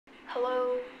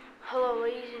Hello,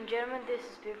 ladies and gentlemen. This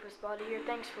is Bigfoot Spotty here.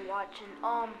 Thanks for watching.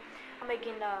 I'm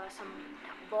making some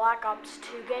Black Ops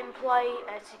 2 gameplay.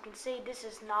 As you can see, this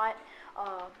is not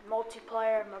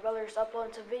multiplayer. My brother's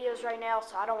uploading some videos right now,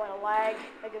 so I don't want to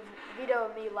make a video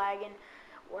of me lagging.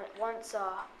 Once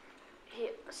he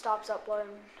stops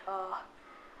uploading,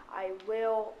 I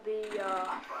will be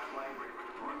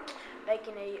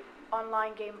making a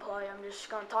online gameplay. I'm just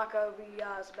gonna talk over you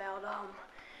guys about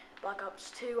Black Ops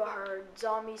 2. I heard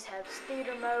zombies have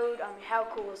theater mode. I mean, how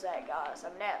cool is that, guys? I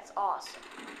mean, that's awesome.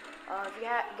 If you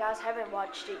guys haven't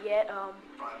watched it yet, I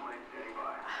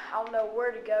don't know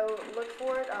where to go look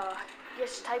for it.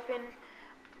 Just type in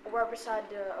right beside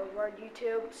the word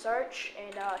YouTube search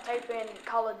and type in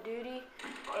Call of Duty,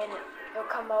 and it'll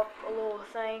come up a little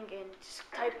thing, and just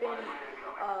type in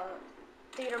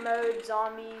theater mode,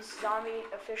 zombies, zombie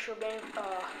official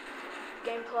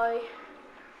gameplay,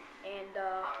 and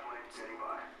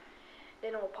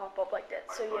then it will pop up like that.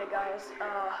 So yeah, guys,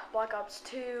 Black Ops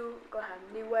 2 gonna have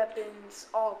new weapons,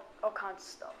 all kinds of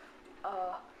stuff.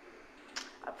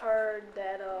 I've heard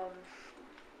that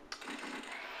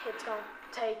it's gonna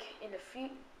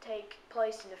take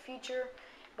place in the future,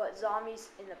 but zombies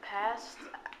in the past.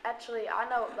 Actually, I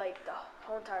know like the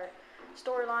whole entire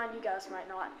storyline. You guys might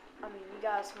not. I mean, you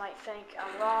guys might think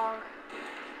I'm wrong,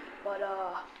 but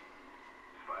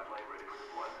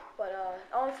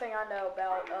the only thing I know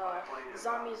about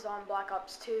zombies on Black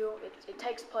Ops 2, it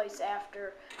takes place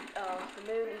after the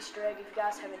Moon Easter egg. If you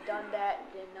guys haven't done that,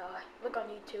 then look on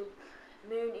YouTube,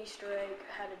 Moon Easter egg,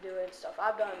 how to do it and stuff.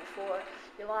 I've done it before.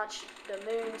 You launch the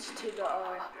moons to the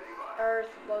Earth,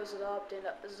 blows it up, then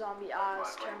the zombie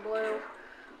eyes turn blue.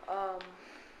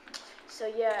 So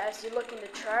yeah, as you look in the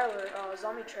trailer,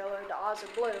 zombie trailer, the eyes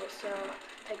are blue, so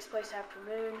it takes place after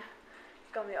Moon.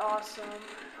 It's gonna be awesome.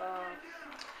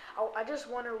 I just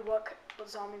wonder what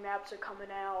zombie maps are coming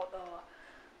out.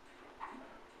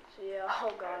 So yeah,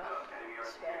 oh god,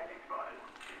 it's bad.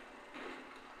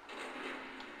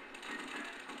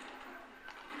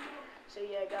 So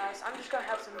yeah, guys, I'm just gonna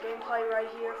have some gameplay right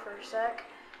here for a sec,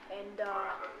 and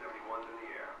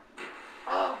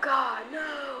oh god,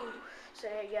 no! So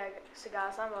yeah, so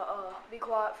guys, I'm gonna be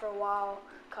quiet for a while,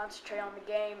 concentrate on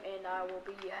the game, and I will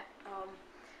be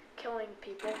killing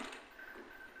people.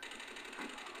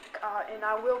 And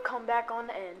I will come back on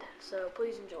the end, so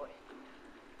please enjoy.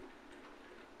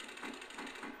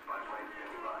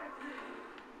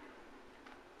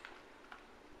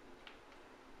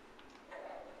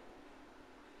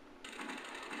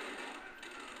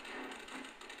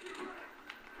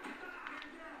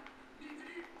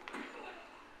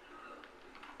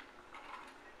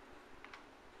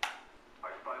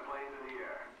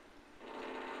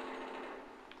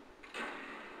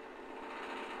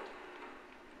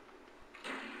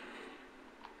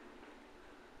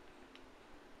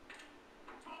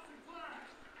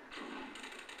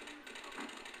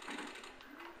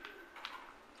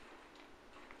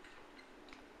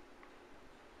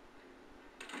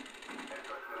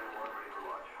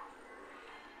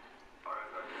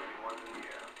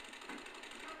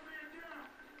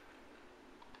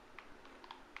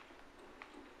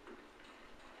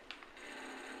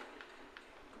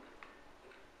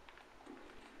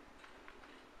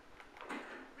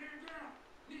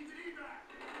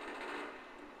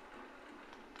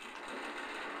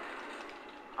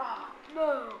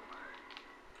 No!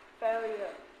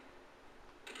 Failure.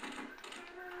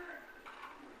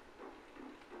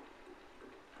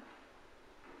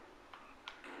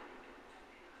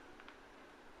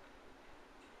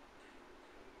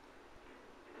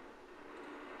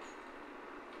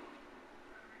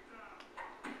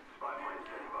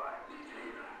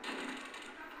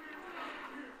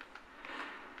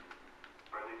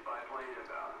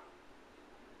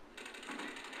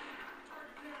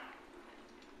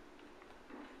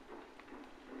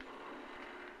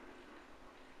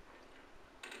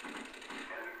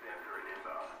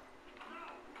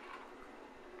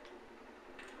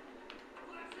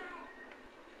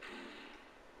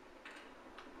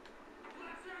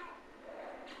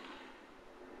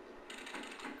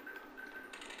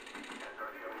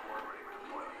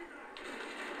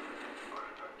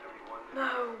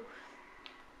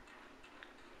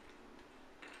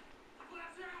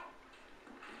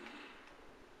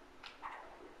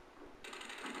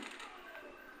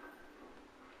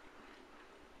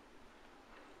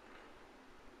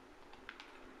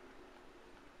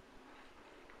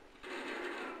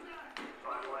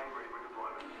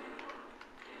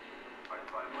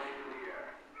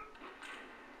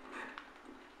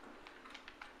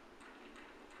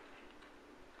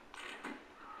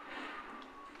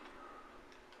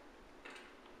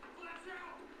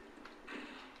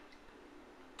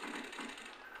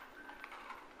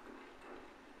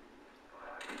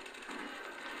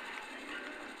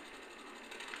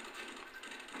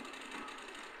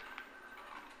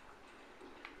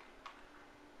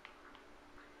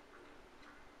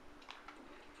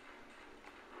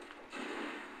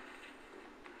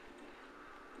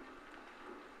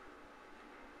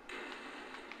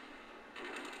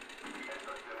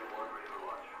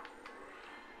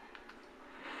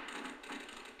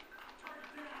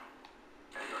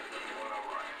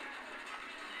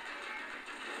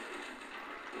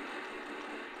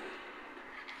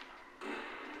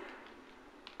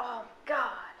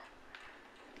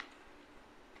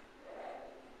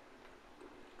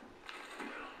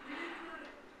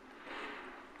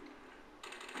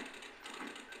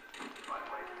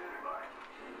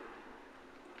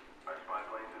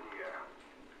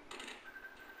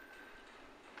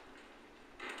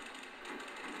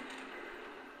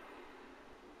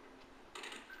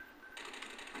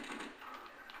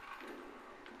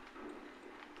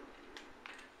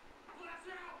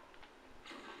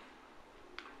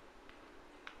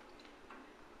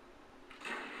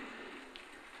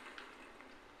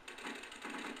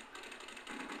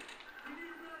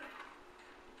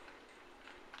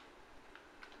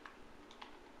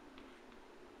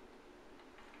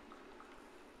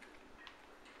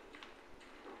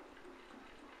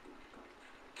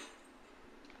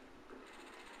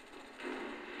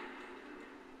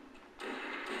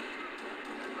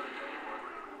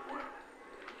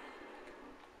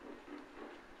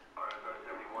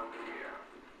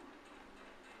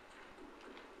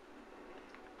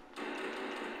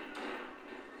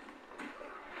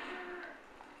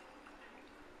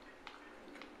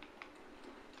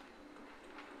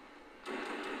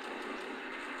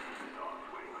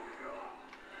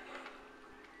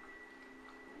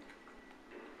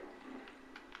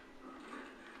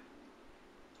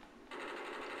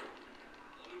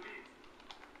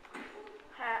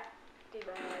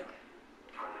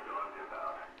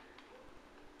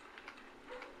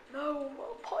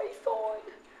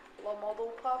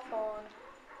 model Python.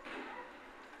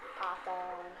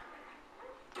 Python.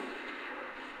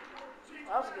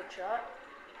 That was a good shot.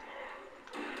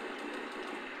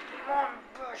 Come on,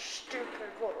 you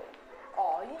stupid little.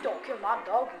 Oh, you don't kill my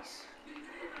doggies.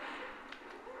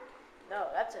 No,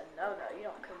 that's a no-no. You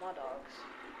don't kill my dogs.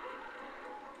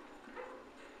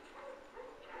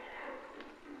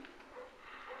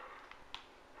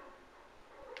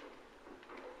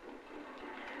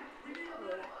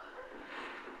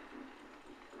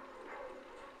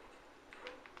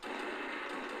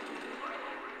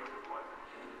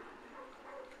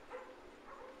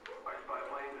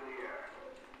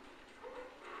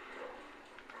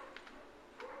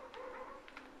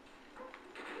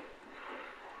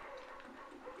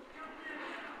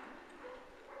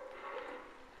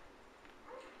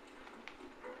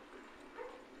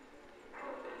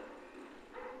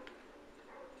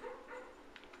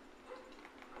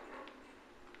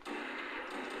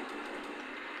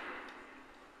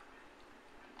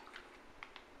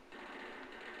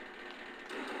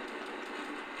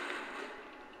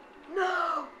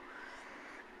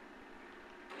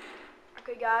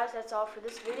 Okay guys, that's all for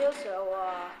this video, so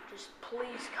just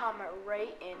please comment,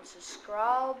 rate, and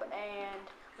subscribe, and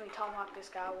let me tomahawk this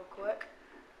guy real quick.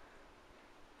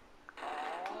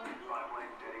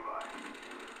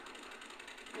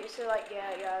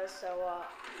 Yeah, so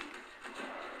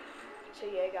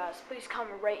yeah guys, please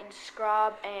comment, rate, and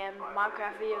subscribe, and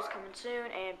Minecraft videos coming soon,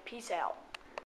 and peace out.